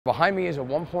Behind me is a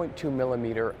 1.2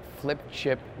 millimeter flip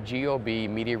chip GOB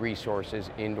media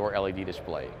resources indoor LED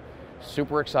display.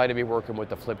 Super excited to be working with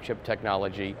the flip chip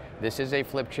technology. This is a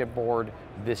flip chip board,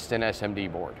 this is an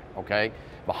SMD board, okay?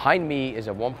 Behind me is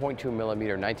a 1.2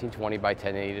 millimeter 1920 by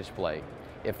 1080 display.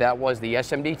 If that was the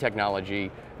SMD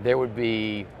technology, there would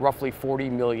be roughly 40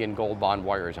 million gold bond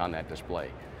wires on that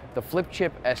display. The flip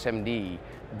chip SMD,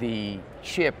 the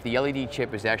LED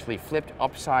chip is actually flipped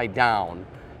upside down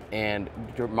and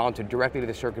mounted directly to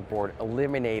the circuit board,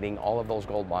 eliminating all of those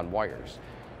gold bond wires.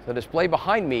 The display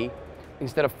behind me,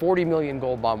 instead of 40 million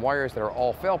gold bond wires that are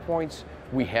all fail points,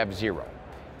 we have 0.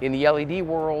 In the LED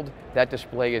world, that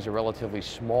display is a relatively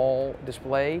small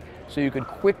display, so you could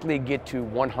quickly get to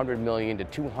 100 million to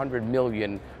 200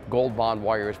 million gold bond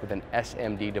wires with an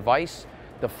SMD device.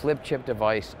 The flip chip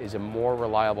device is a more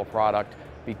reliable product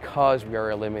because we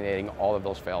are eliminating all of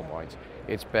those fail points.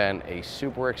 It's been a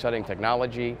super exciting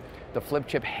technology. The flip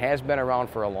chip has been around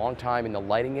for a long time in the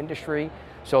lighting industry.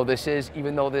 So this is,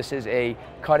 even though this is a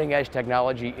cutting edge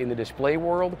technology in the display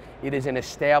world, it is an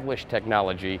established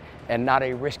technology and not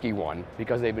a risky one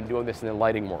because they've been doing this in the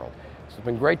lighting world. So it's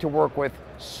been great to work with,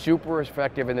 super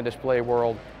effective in the display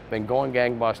world, been going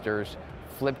gangbusters.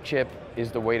 Flip chip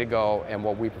is the way to go and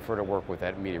what we prefer to work with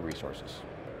at Media Resources.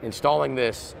 Installing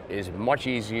this is much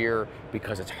easier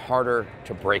because it's harder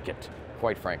to break it,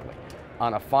 quite frankly.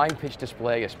 On a fine pitch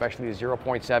display, especially a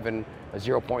 0.7, a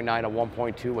 0.9, a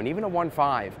 1.2, and even a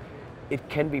 1.5, it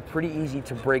can be pretty easy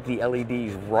to break the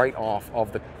LEDs right off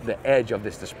of the edge of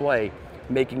this display,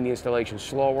 making the installation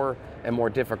slower and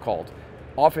more difficult.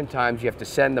 Oftentimes, you have to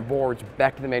send the boards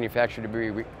back to the manufacturer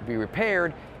to be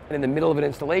repaired, and in the middle of an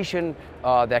installation,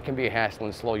 that can be a hassle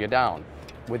and slow you down.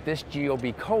 With this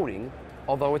GOB coating,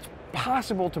 although it's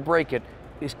possible to break it,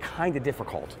 is kind of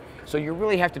difficult. So you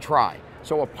really have to try.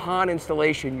 So upon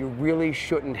installation, you really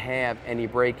shouldn't have any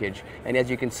breakage. And as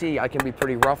you can see, I can be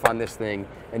pretty rough on this thing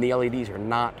and the LEDs are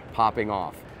not popping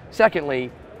off.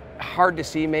 Secondly, hard to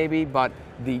see maybe, but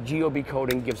the GOB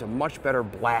coating gives a much better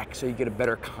black, so you get a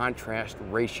better contrast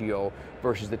ratio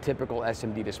versus the typical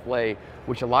SMD display,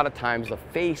 which a lot of times the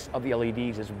face of the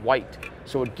LEDs is white.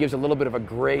 So it gives a little bit of a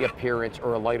gray appearance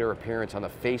or a lighter appearance on the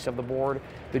face of the board.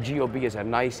 The GOB is a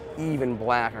nice even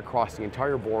black across the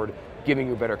entire board, giving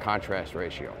you a better contrast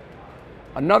ratio.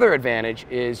 Another advantage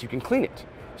is you can clean it.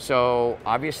 So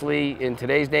obviously in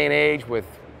today's day and age with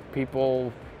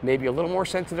people maybe a little more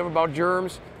sensitive about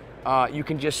germs, you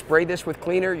can just spray this with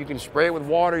cleaner, you can spray it with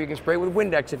water, you can spray it with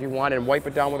Windex if you want and wipe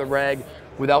it down with a rag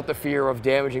without the fear of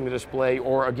damaging the display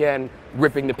or again,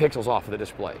 ripping the pixels off of the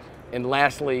display. And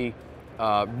lastly,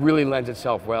 really lends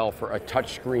itself well for a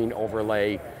touchscreen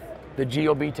overlay. The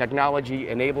GOB technology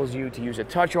enables you to use a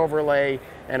touch overlay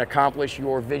and accomplish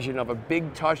your vision of a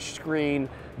big touch screen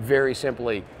very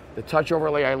simply. The touch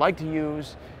overlay I like to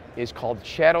use is called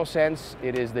Shadow Sense.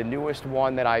 It is the newest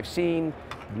one that I've seen.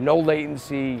 No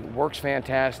latency, works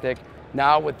fantastic.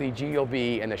 Now with the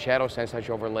GOB and the Shadow Sense touch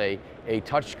overlay, a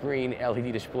touchscreen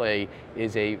LED display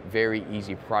is a very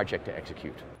easy project to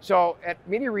execute. So at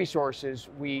Media Resources,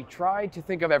 we tried to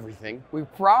think of everything. We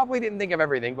probably didn't think of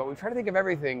everything, but we tried to think of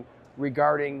everything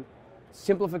regarding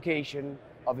simplification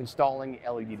of installing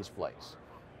LED displays.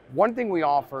 One thing we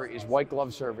offer is white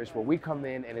glove service where we come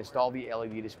in and install the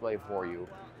LED display for you.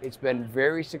 It's been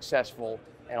very successful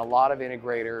and a lot of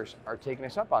integrators are taking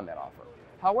us up on that offer.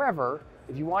 However,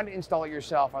 if you want to install it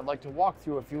yourself, I'd like to walk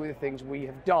through a few of the things we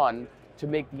have done to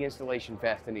make the installation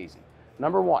fast and easy.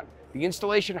 Number one, the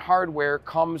installation hardware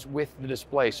comes with the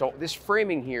display. So this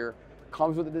framing here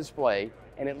comes with the display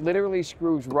and it literally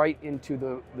screws right into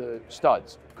the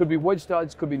studs. Could be wood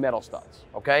studs, could be metal studs,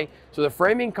 okay? So the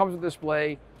framing comes with the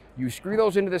display, you screw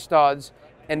those into the studs,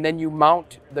 and then you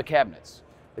mount the cabinets.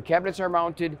 The cabinets are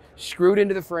mounted, screwed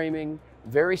into the framing,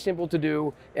 very simple to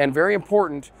do, and very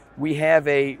important, we have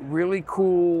a really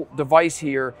cool device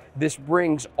here. This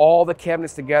brings all the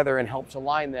cabinets together and helps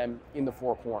align them in the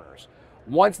four corners.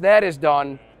 Once that is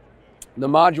done, the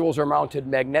modules are mounted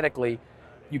magnetically.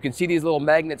 You can see these little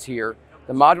magnets here.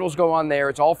 The modules go on there,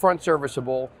 it's all front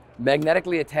serviceable,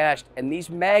 magnetically attached, and these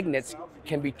magnets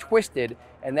can be twisted,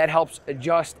 and that helps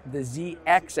adjust the Z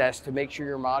axis to make sure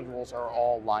your modules are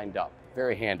all lined up.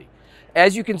 Very handy.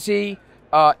 As you can see,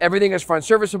 everything is front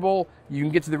serviceable. You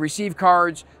can get to the receive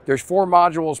cards. There's 4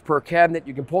 modules per cabinet.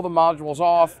 You can pull the modules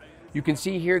off. You can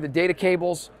see here the data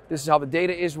cables. This is how the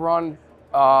data is run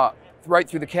right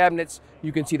through the cabinets.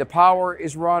 You can see the power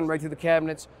is run right through the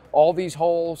cabinets. All these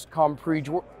holes come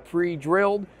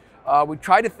pre-drilled. We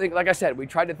tried to think, like I said, we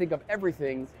tried to think of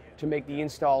everything to make the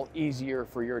install easier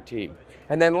for your team.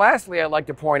 And then lastly, I'd like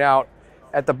to point out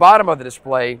at the bottom of the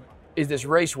display is this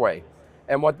raceway.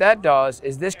 And what that does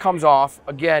is this comes off,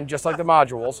 again, just like the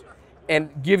modules, and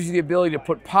gives you the ability to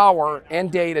put power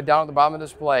and data down at the bottom of the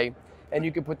display, and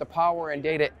you can put the power and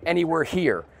data anywhere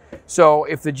here. So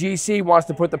if the GC wants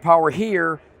to put the power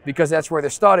here, because that's where the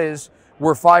stud is,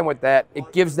 we're fine with that.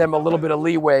 It gives them a little bit of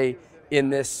leeway in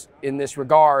this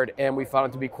regard, and we found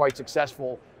it to be quite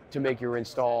successful to make your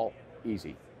install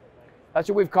easy. That's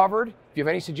what we've covered. If you have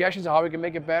any suggestions on how we can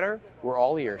make it better, we're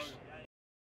all ears.